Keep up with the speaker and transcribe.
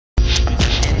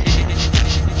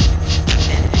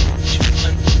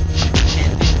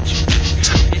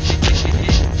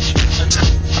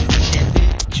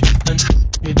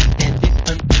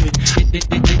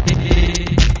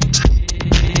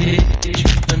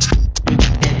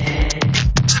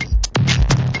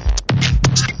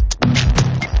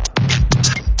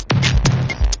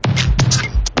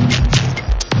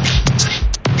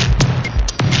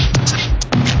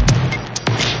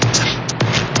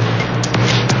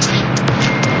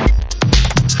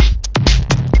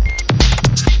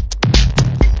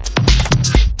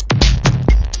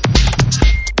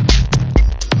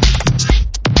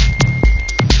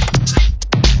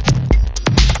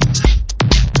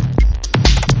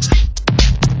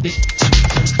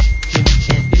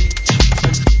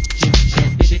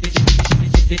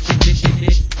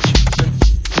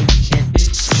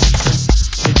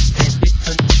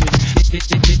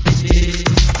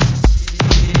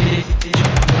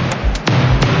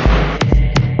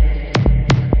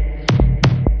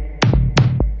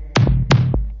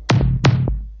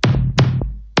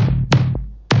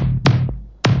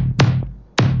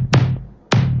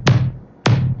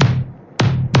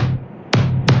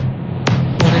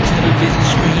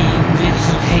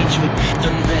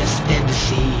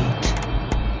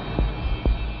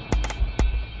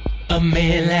A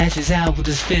man lashes out with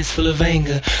his fist full of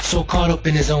anger, so caught up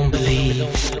in his own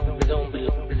beliefs.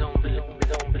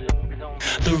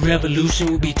 The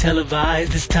revolution will be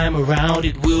televised. This time around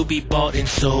it will be bought and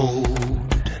sold.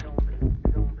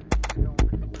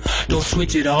 Don't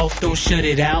switch it off, don't shut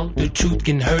it out. The truth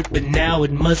can hurt, but now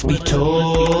it must be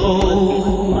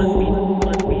told.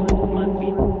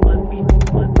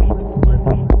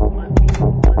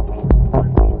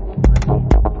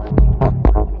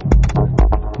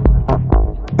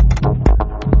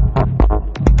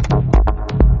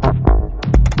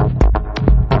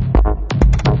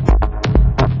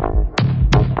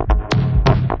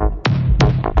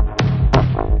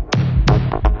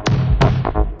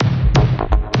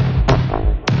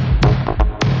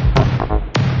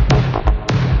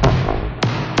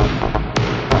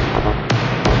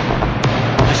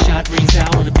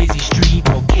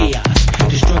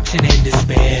 And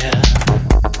despair.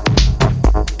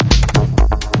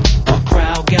 A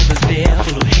crowd gathers there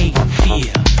full of hate and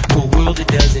fear for a world that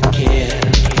doesn't care.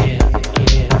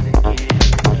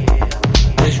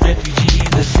 There's refugees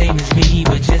the same as me,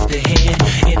 but just ahead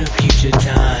in a future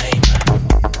time.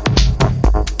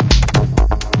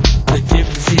 The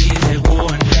difference is that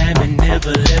war and famine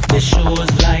never left their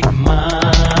shores like mine.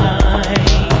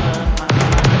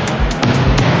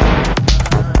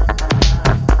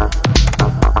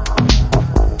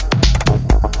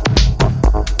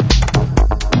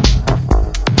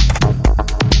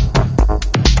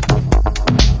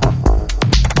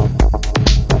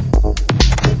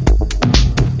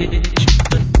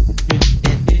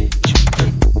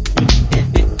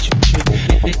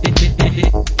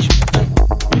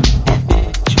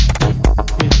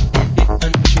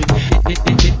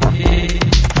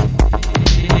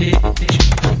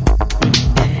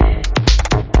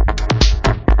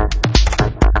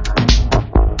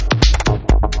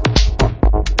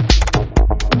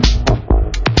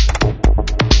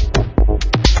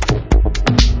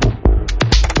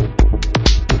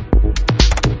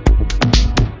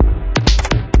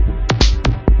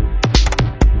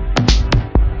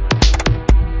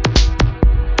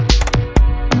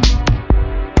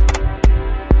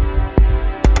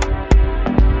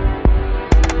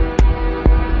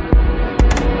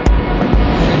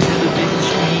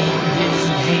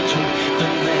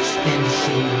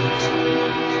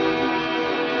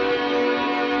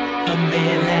 A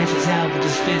man lashes out with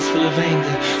his fist full of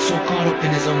anger, so caught up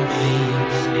in his own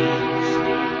beliefs.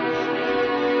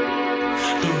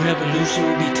 The revolution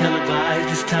will be televised.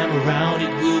 This time around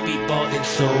it will be bought and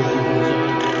sold.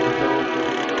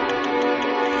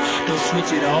 Don't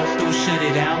switch it off, don't shut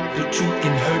it out. The truth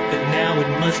can hurt, but now it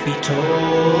must be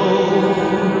told.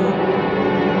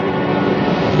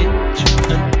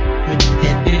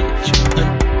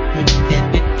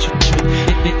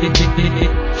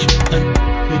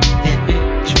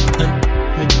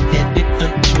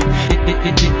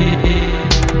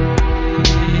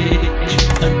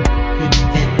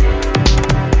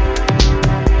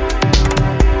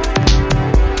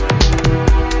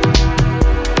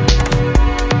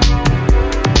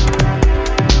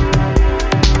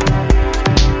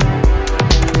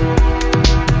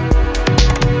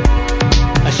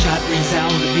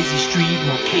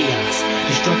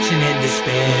 Destruction and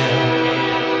despair.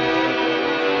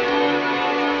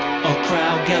 A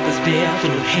crowd gathers there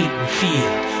full of hate and fear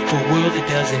for a world that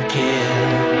doesn't care.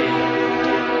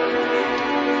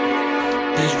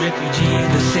 There's refugees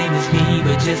the same as me,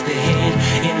 but just ahead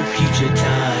in a future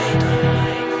time.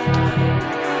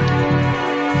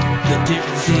 The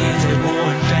difference is that war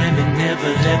and famine never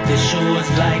left their shores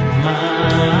like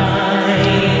mine.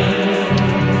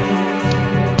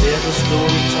 There's a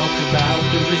story talked about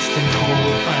the rich and poor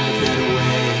will find a better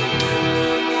way.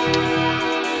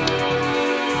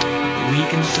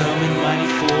 Weak and some and mighty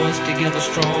force, together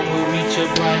strong will reach a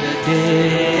brighter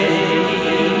day.